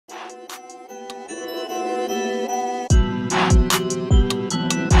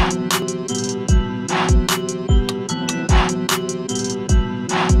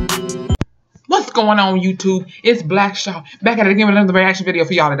going on YouTube? It's Black Shaw back at it again with another reaction video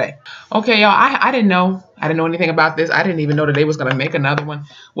for y'all today. Okay, y'all, I didn't know anything about this. I didn't even know that they was gonna make another one.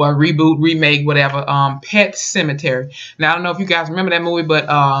 Well, reboot, remake, whatever. Pet Sematary. Now I don't know if you guys remember that movie, but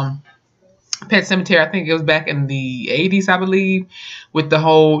Pet Sematary, I think it was back in the 80s, I believe, with the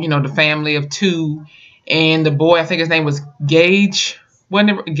whole, you know, the family of two and the boy, I think his name was Gage.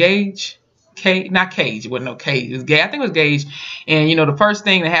 Wasn't it Gage? Not Cage. It wasn't no Cage. It was Gage. I think it was Gage. And, you know, the first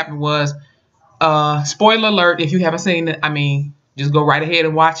thing that happened was, spoiler alert, if you haven't seen it, I mean, just go right ahead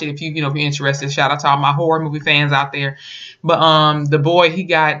and watch it if you know, if you're interested. Shout out to all my horror movie fans out there. But the boy, he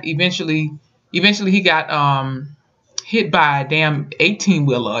got eventually he got hit by a damn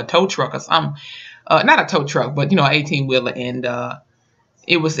 18-wheeler, a tow truck or something. Not a tow truck, but, you know, 18-wheeler. And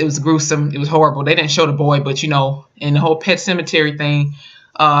it was gruesome. It was horrible. They didn't show the boy, but, you know, and the whole Pet Sematary thing,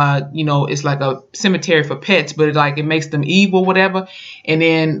 you know, it's like a cemetery for pets, but it makes them evil, whatever. And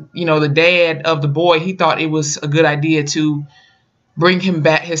then, you know, the dad of the boy, he thought it was a good idea to bring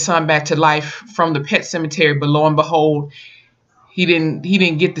his son back to life from the pet cemetery, but lo and behold, he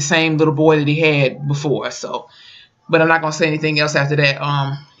didn't get the same little boy that he had before. So, but I'm not gonna say anything else after that.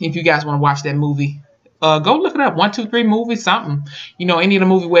 If you guys want to watch that movie, go look it up. 123 Movies, something. You know, any of the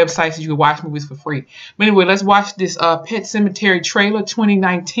movie websites that you can watch movies for free. But anyway, let's watch this Pet Sematary trailer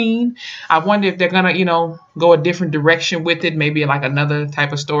 2019. I wonder if they're gonna, you know, go a different direction with it, maybe like another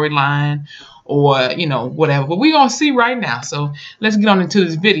type of storyline or, you know, whatever. But we're gonna see right now. So let's get on into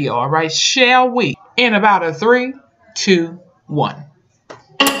this video, all right? Shall we? In about a 3, 2, 1.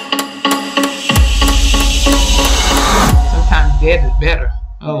 Sometimes dead is better.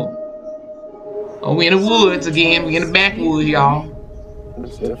 Oh, we in the woods again. We in the backwoods, y'all.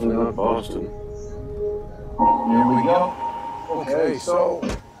 It's definitely not Boston. Here we go. Okay, so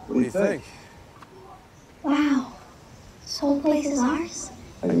what do you think? Wow. This whole place is ours?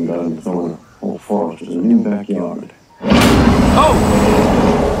 I can go and throw a whole forest as a new backyard.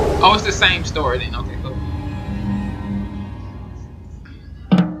 Oh, it's the same story then. Okay, cool.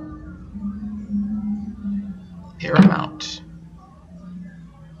 Paramount.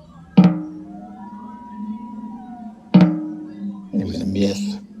 It was a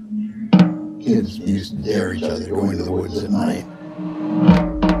myth. Kids used to dare each other going to the woods at night.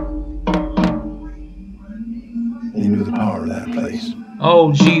 They knew the power of that place.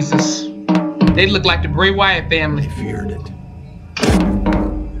 Oh, Jesus. They look like the Bray Wyatt family. They feared it.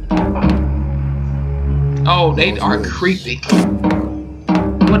 Oh, they are creepy.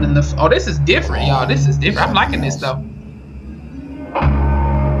 What in the... Oh, this is different, y'all. This is different. I'm liking this stuff.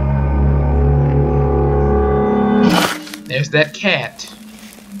 There's that cat.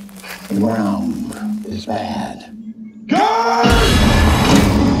 The ground is bad. God!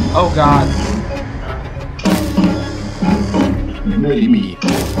 Oh, God. Maybe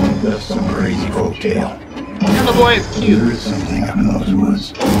that's some crazy folktale. And the boy is cute. There is something up in those woods.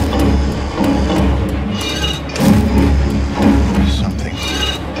 Something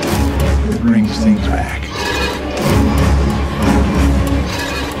that brings things back.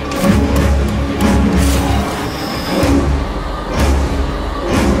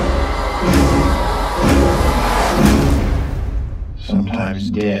 Sometimes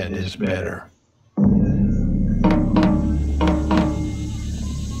dead is better.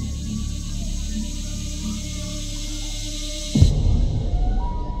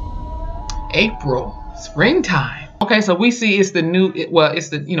 April, springtime. Okay, so we see it's the new, it's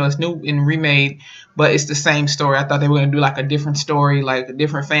the, you know, it's new and remade, but it's the same story. I thought they were gonna do like a different story, like a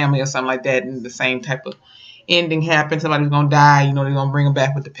different family or something like that, and the same type of ending happened. Somebody's gonna die, you know, they're gonna bring them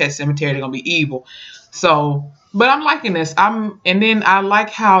back with the pet cemetery, they're gonna be evil. So, but I'm liking this. And then I like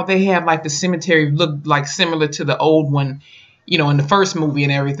how they have like the cemetery look like similar to the old one, you know, in the first movie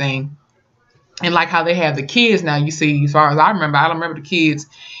and everything. And like how they have the kids now, you see, as far as I don't remember the kids,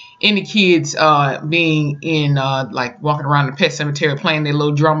 any kids being in like walking around the pet cemetery playing their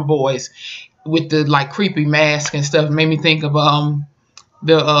little drummer boys with the like creepy mask and stuff. It made me think of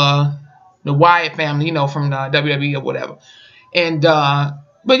the Wyatt family, you know, from the WWE or whatever. And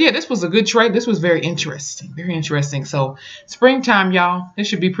but yeah, this was a good trade. This was very interesting, very interesting. So springtime, y'all, this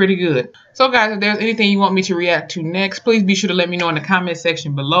should be pretty good. So guys, if there's anything you want me to react to next, please be sure to let me know in the comment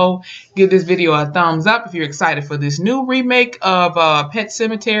section below. Give this video a thumbs up if you're excited for this new remake of Pet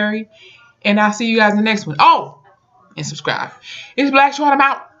Sematary. And I'll see you guys in the next one. Oh, and subscribe. It's Black Shaw, I'm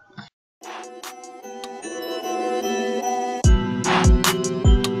out.